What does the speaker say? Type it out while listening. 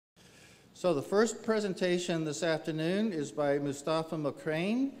So the first presentation this afternoon is by Mustapha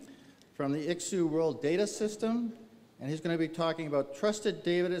Mokrane from the ICSU World Data System, and he's going to be talking about trusted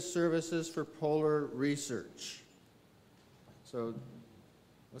data services for polar research. So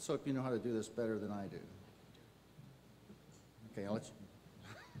let's hope you know how to do this better than I do. Okay, I'll let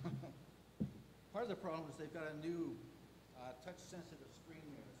you. Part of the problem is they've got a new touch-sensitive screen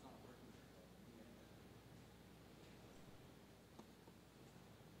there that's not working.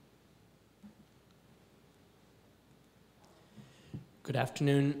 Good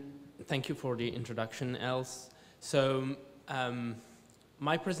afternoon. Thank you for the introduction, Els. So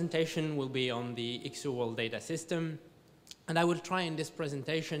my presentation will be on the ICSU World Data System, and I will try in this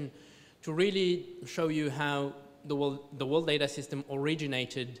presentation to really show you how the World Data System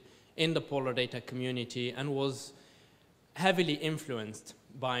originated in the polar data community and was heavily influenced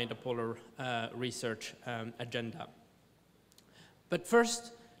by the polar research agenda. But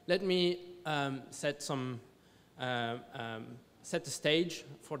first, let me set the stage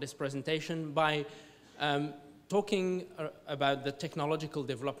for this presentation by talking about the technological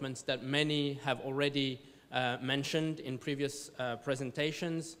developments that many have already mentioned in previous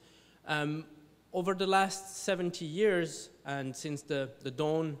presentations. Over the last 70 years, and since the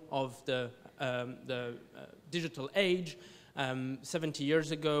dawn of the digital age, 70 years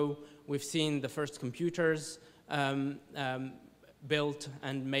ago, we've seen the first computers built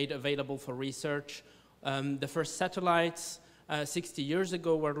and made available for research. The first satellites 60 years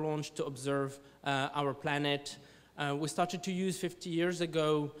ago were launched to observe our planet. We started to use 50 years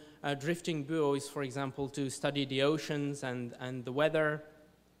ago drifting buoys, for example, to study the oceans and the weather.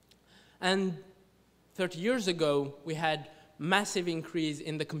 And 30 years ago, we had massive increase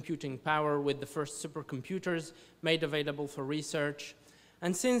in the computing power with the first supercomputers made available for research.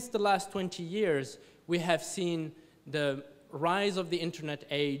 And since the last 20 years, we have seen the rise of the internet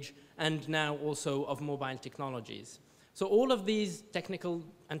age and now also of mobile technologies. So all of these technical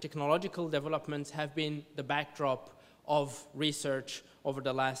and technological developments have been the backdrop of research over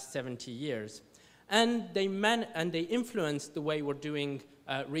the last 70 years. And they influenced the way we're doing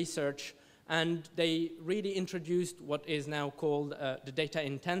research, and they really introduced what is now called the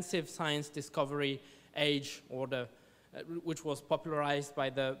data-intensive science discovery age, or which was popularized by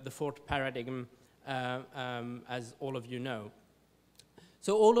the fourth paradigm, as all of you know.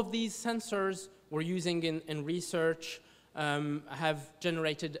 So all of these sensors we're using in research have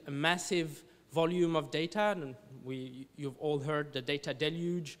generated a massive volume of data. And you've all heard the data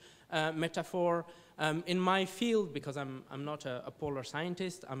deluge metaphor. In my field, because I'm not a polar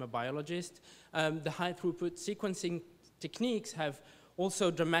scientist, I'm a biologist, the high throughput sequencing techniques have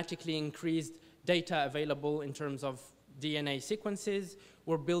also dramatically increased data available in terms of DNA sequences.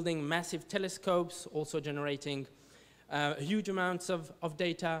 We're building massive telescopes, also generating huge amounts of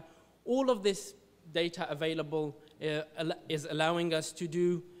data. All of this data available is allowing us to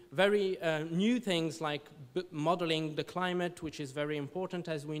do very new things like modeling the climate, which is very important,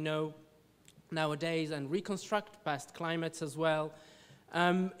 as we know nowadays, and reconstruct past climates as well.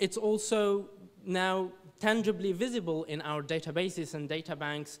 It's also now tangibly visible in our databases and data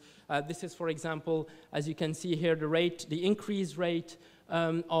banks. This is, for example, as you can see here, the increase rate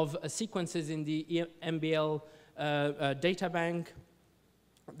of sequences in the MBL data bank.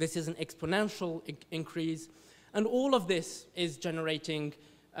 This is an exponential increase, and all of this is generating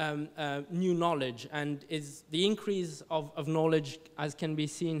new knowledge, and is the increase of knowledge, as can be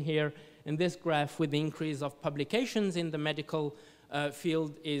seen here in this graph, with the increase of publications in the medical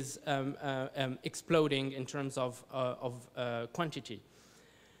field, is exploding in terms of quantity.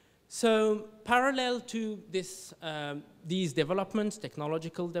 So parallel to these developments,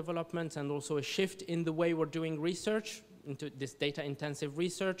 technological developments, and also a shift in the way we're doing research, into this data-intensive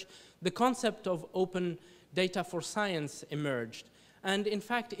research, the concept of open data for science emerged. And in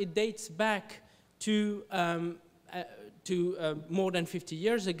fact, it dates back to more than 50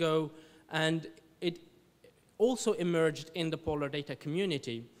 years ago, and it also emerged in the polar data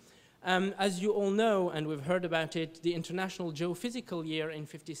community. As you all know, and we've heard about it, the International Geophysical Year in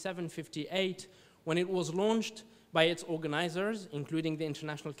 57-58, when it was launched by its organizers, including the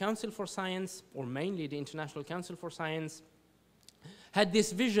International Council for Science, or mainly the International Council for Science, had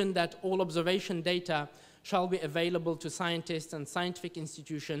this vision that all observation data shall be available to scientists and scientific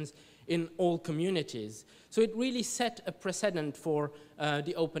institutions in all communities. So it really set a precedent for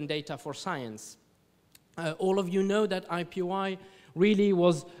the open data for science. All of you know that IPY really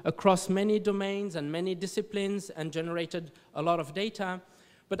was across many domains and many disciplines and generated a lot of data.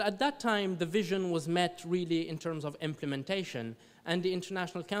 But at that time, the vision was met really in terms of implementation. And the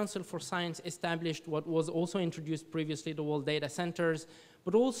International Council for Science established what was also introduced previously, the World Data Centers,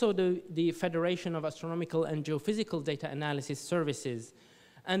 but also the Federation of Astronomical and Geophysical Data Analysis Services.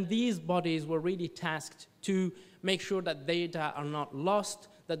 And these bodies were really tasked to make sure that data are not lost,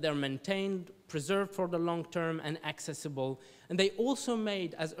 that they're maintained, preserved for the long term, and accessible. And they also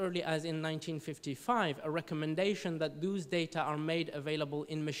made, as early as in 1955, a recommendation that those data are made available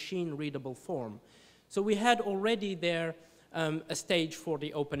in machine-readable form. So we had already there a stage for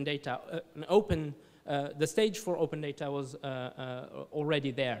the open data. The stage for open data was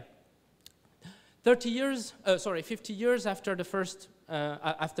already there. 50 years after the first,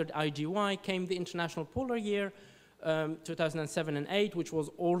 after the IGY, came the International Polar Year, 2007 and 8, which was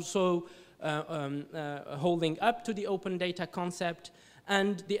also holding up to the open data concept.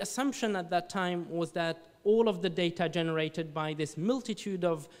 And the assumption at that time was that all of the data generated by this multitude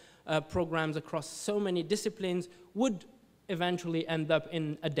of programs across so many disciplines would eventually end up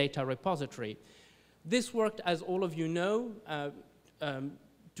in a data repository. This worked, as all of you know,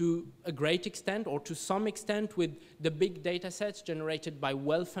 to a great extent, or to some extent, with the big data sets generated by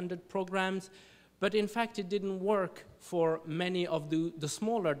well-funded programs. But in fact, it didn't work for many of the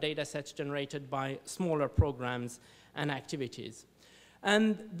smaller data sets generated by smaller programs and activities.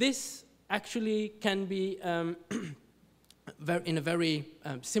 And this actually can be, in a very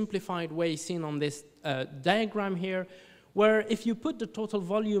simplified way, seen on this diagram here, where if you put the total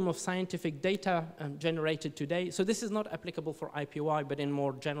volume of scientific data generated today, so this is not applicable for IPY, but in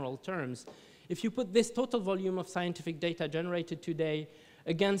more general terms, if you put this total volume of scientific data generated today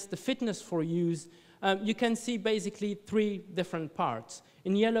against the fitness for use, you can see basically three different parts.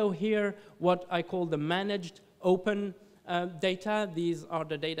 In yellow here, what I call the managed open data. These are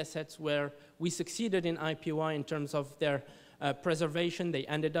the data sets where we succeeded in IPY in terms of their preservation. They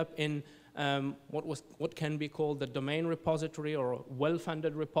ended up in what can be called the domain repository or a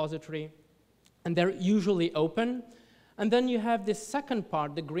well-funded repository, and they're usually open. And then you have this second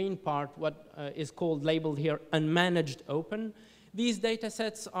part, the green part, what is called, labeled here, unmanaged open. These data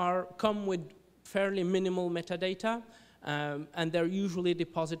sets come with fairly minimal metadata, and they're usually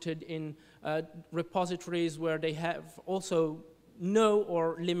deposited in repositories where they have also no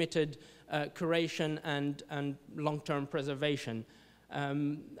or limited curation and long-term preservation.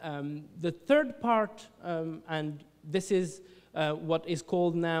 The third part, and this is what is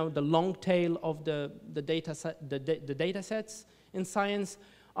called now the long tail of the data sets in science,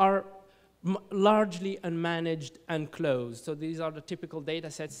 are largely unmanaged and closed. So these are the typical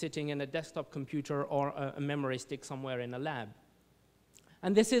data sets sitting in a desktop computer or a memory stick somewhere in a lab.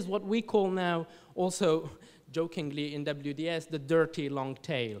 And this is what we call now, also jokingly in WDS, the dirty long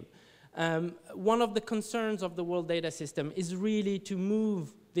tail. One of the concerns of the World Data System is really to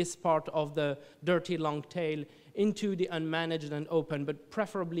move this part of the dirty long tail into the unmanaged and open, but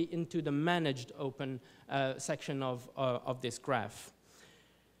preferably into the managed open section of this graph.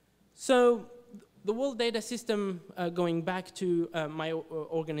 So the World Data System, going back to my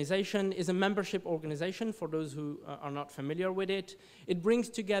organization, is a membership organization for those who are not familiar with it. It brings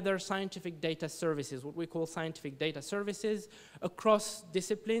together scientific data services, what we call scientific data services, across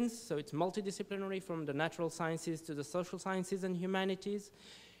disciplines. So it's multidisciplinary, from the natural sciences to the social sciences and humanities.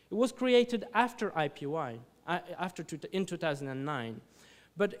 It was created after IPY, in 2009.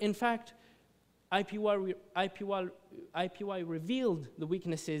 But in fact, IPY revealed the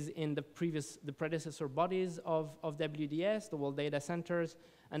weaknesses in the predecessor bodies of WDS, the World Data Centers,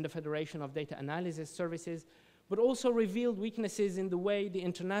 and the Federation of Data Analysis Services, but also revealed weaknesses in the way the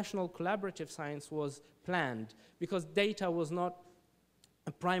international collaborative science was planned, because data was not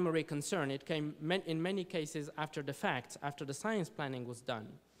a primary concern. It came in many cases after the fact, after the science planning was done.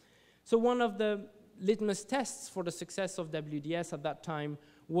 So one of the litmus tests for the success of WDS at that time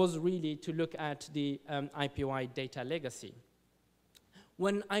was really to look at the IPY data legacy.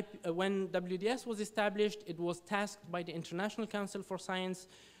 When WDS was established, it was tasked by the International Council for Science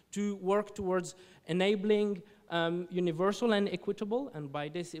to work towards enabling universal and equitable, and by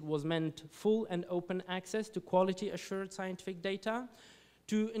this it was meant full and open access to quality assured scientific data,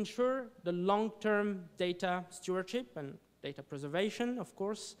 to ensure the long-term data stewardship and data preservation, of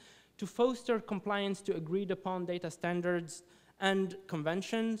course, to foster compliance to agreed upon data standards and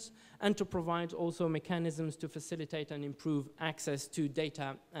conventions, and to provide also mechanisms to facilitate and improve access to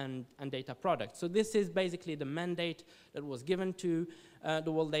data and data products. So this is basically the mandate that was given to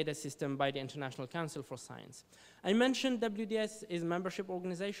the World Data System by the International Council for Science. I mentioned WDS is a membership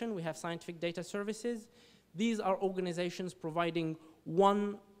organization. We have scientific data services. These are organizations providing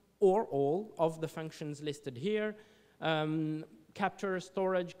one or all of the functions listed here. Capture,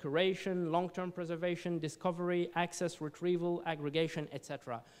 storage, curation, long-term preservation, discovery, access, retrieval, aggregation,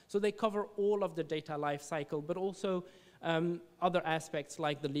 etc. So they cover all of the data life cycle, but also other aspects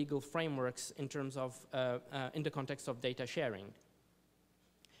like the legal frameworks in terms of, in the context of data sharing.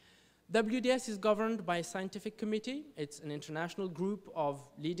 WDS is governed by a scientific committee. It's an international group of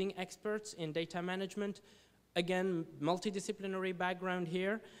leading experts in data management. Again, multidisciplinary background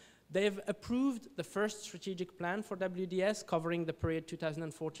here. They've approved the first strategic plan for WDS covering the period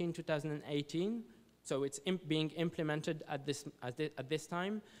 2014-2018. So it's being implemented at this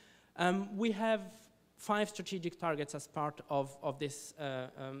time. We have 5 strategic targets as part of this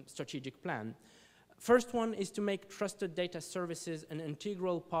strategic plan. First one is to make trusted data services an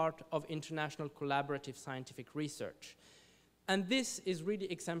integral part of international collaborative scientific research. And this is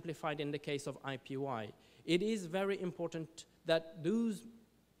really exemplified in the case of IPY. It is very important that those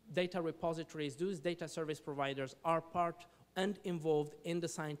data repositories, those data service providers are part and involved in the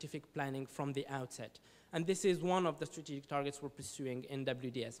scientific planning from the outset. And this is one of the strategic targets we're pursuing in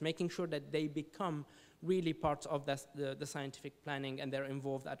WDS, making sure that they become really part of the scientific planning and they're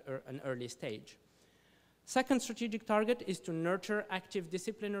involved at an early stage. Second strategic target is to nurture active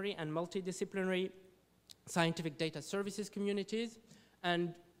disciplinary and multidisciplinary scientific data services communities.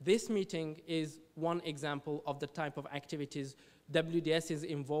 And this meeting is one example of the type of activities WDS is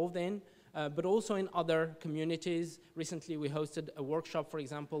involved in, but also in other communities. Recently, we hosted a workshop, for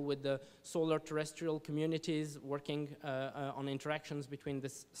example, with the solar terrestrial communities working on interactions between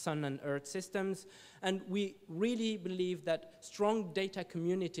the sun and earth systems. And we really believe that strong data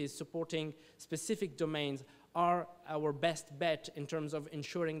communities supporting specific domains are our best bet in terms of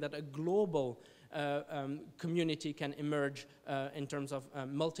ensuring that a global community can emerge in terms of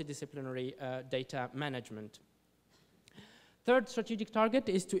multidisciplinary data management. Third strategic target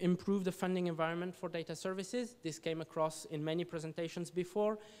is to improve the funding environment for data services. This came across in many presentations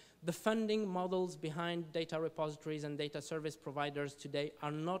before. The funding models behind data repositories and data service providers today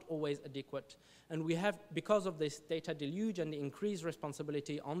are not always adequate. And we have, because of this data deluge and the increased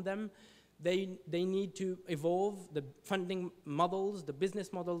responsibility on them, they need to evolve. The funding models, the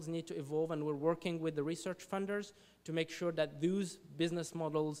business models need to evolve, and we're working with the research funders to make sure that those business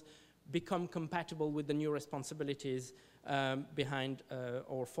models become compatible with the new responsibilities behind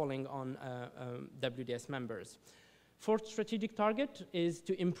or falling on WDS members. Fourth strategic target is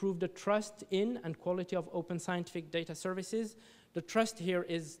to improve the trust in and quality of open scientific data services. The trust here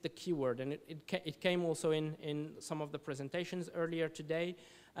is the keyword, and it came also in some of the presentations earlier today,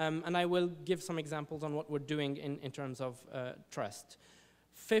 and I will give some examples on what we're doing in terms of trust.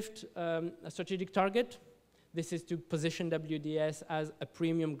 Fifth strategic target, this is to position WDS as a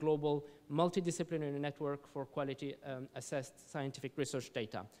premium global multidisciplinary network for quality assessed scientific research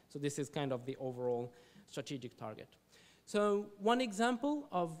data. So this is kind of the overall strategic target. So one example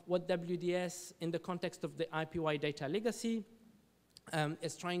of what WDS in the context of the IPY data legacy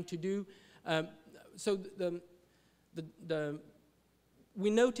is trying to do. We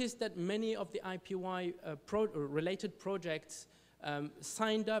noticed that many of the IPY related projects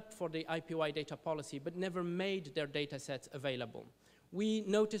signed up for the IPY data policy, but never made their data sets available. We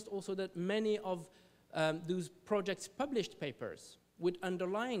noticed also that many of those projects published papers with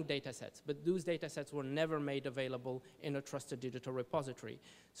underlying data sets, but those data sets were never made available in a trusted digital repository.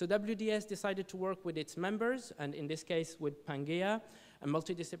 So WDS decided to work with its members, and in this case with Pangea, a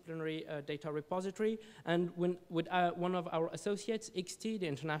multidisciplinary data repository, and with one of our associates, ICST, the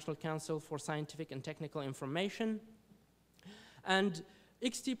International Council for Scientific and Technical Information. And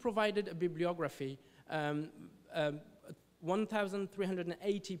ICST provided a bibliography.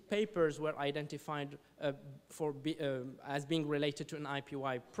 1,380 papers were identified as being related to an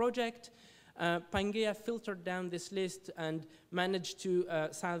IPY project. Pangea filtered down this list and managed to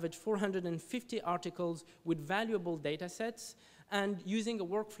salvage 450 articles with valuable data sets. And using a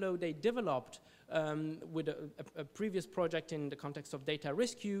workflow they developed with a previous project in the context of data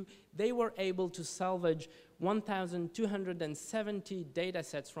rescue, they were able to salvage 1,270 data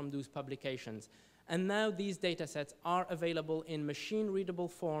sets from those publications. And now these data sets are available in machine-readable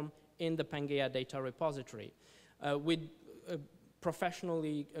form in the Pangea data repository with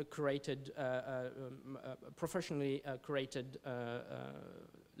professionally curated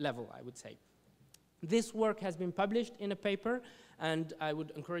level, I would say. This work has been published in a paper, and I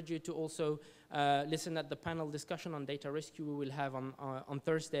would encourage you to also listen at the panel discussion on data rescue we will have on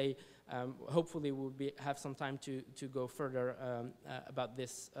Thursday. Hopefully we'll have some time to go further about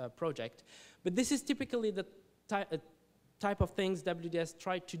this project. But this is typically the type of things WDS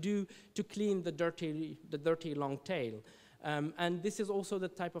tried to do to clean the dirty long tail. And this is also the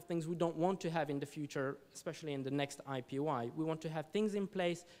type of things we don't want to have in the future, especially in the next IPY. We want to have things in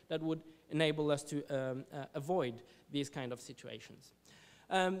place that would enable us to avoid these kind of situations.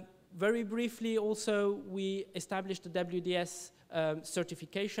 Very briefly also, we established the WDS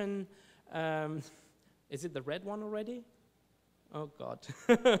certification. Is it the red one already? Oh God.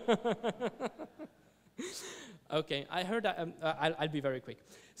 Okay, I heard that, I'll be very quick.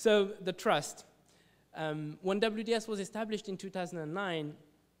 So the trust. When WDS was established in 2009,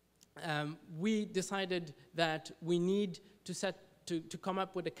 we decided that we need to come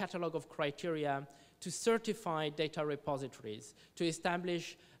up with a catalog of criteria to certify data repositories, to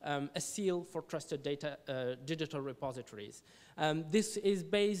establish a seal for trusted data, digital repositories. This is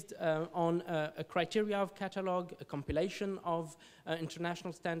based on a criteria of catalog, a compilation of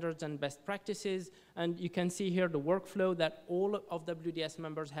international standards and best practices, and you can see here the workflow that all of WDS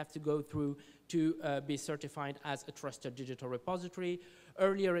members have to go through to be certified as a trusted digital repository.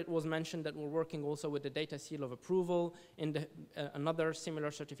 Earlier it was mentioned that we're working also with the data seal of approval in the, another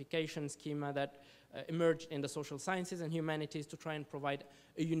similar certification schema that emerged in the social sciences and humanities to try and provide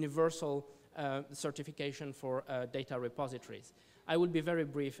a universal certification for data repositories. I will be very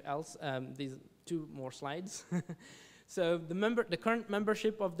brief else, these 2 more slides. So the current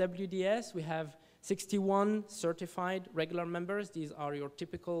membership of WDS, we have 61 certified regular members. These are your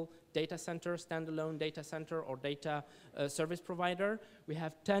typical data center, standalone data center or data service provider. We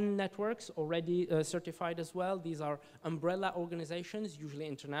have 10 networks already certified as well. These are umbrella organizations, usually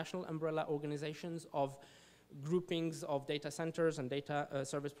international umbrella organizations of groupings of data centers and data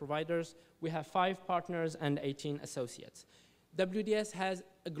service providers. We have 5 partners and 18 associates. WDS has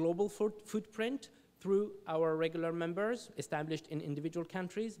a global footprint through our regular members established in individual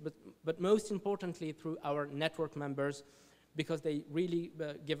countries, but most importantly through our network members, because they really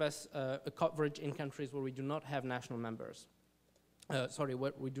give us a coverage in countries where we do not have national members.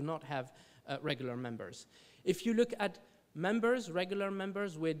 Where we do not have regular members. If you look at members, regular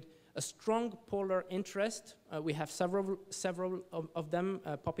members with a strong polar interest, we have several of them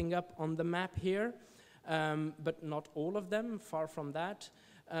popping up on the map here, but not all of them, far from that.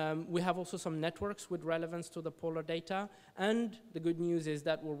 We have also some networks with relevance to the polar data, and the good news is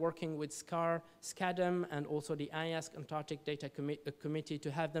that we're working with SCAR, SCADM, and also the IASC Antarctic Data Committee to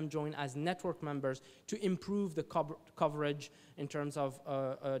have them join as network members to improve the coverage in terms of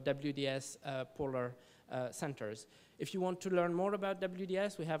WDS polar centers. If you want to learn more about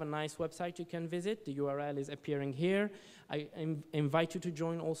WDS, we have a nice website you can visit. The URL is appearing here. I invite you to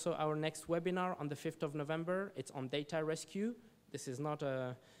join also our next webinar on the 5th of November. It's on data rescue. This is not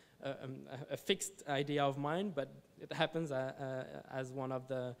a fixed idea of mine, but it happens as one of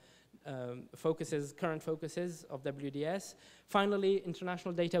the current focuses of WDS. Finally,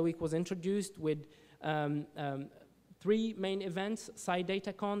 International Data Week was introduced with 3 main events: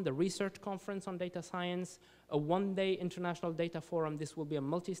 SciDataCon, the research conference on data science, a 1-day International Data Forum. This will be a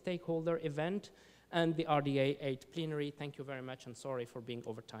multi-stakeholder event, and the RDA 8 plenary. Thank you very much, and sorry for being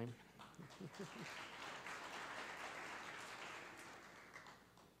over time.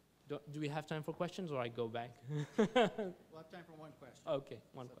 Do we have time for questions, or I go back? We'll have time for one question. Okay,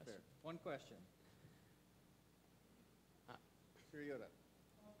 one question. There. One question. Kyriota.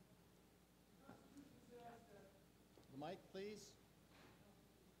 The mic, please.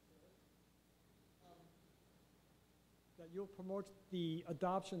 That you'll promote the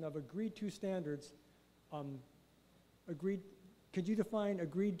adoption of agreed-to standards. Could you define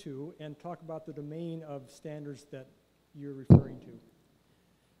agreed to and talk about the domain of standards that you're referring to?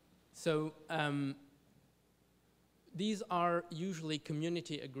 So these are usually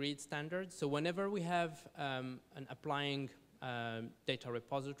community-agreed standards. So whenever we have an applying data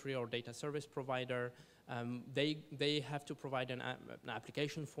repository or data service provider, they have to provide an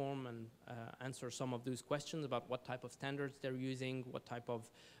application form and answer some of those questions about what type of standards they're using, what type of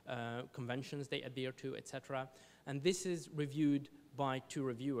conventions they adhere to, etc. And this is reviewed by 2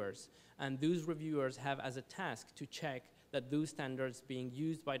 reviewers. And those reviewers have as a task to check that those standards being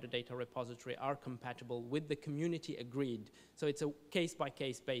used by the data repository are compatible with the community agreed. So it's a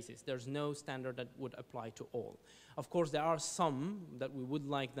case-by-case basis. There's no standard that would apply to all. Of course, there are some that we would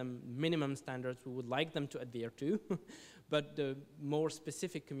like them, minimum standards we would like them to adhere to, but the more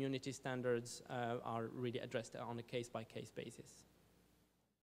specific community standards are really addressed on a case-by-case basis.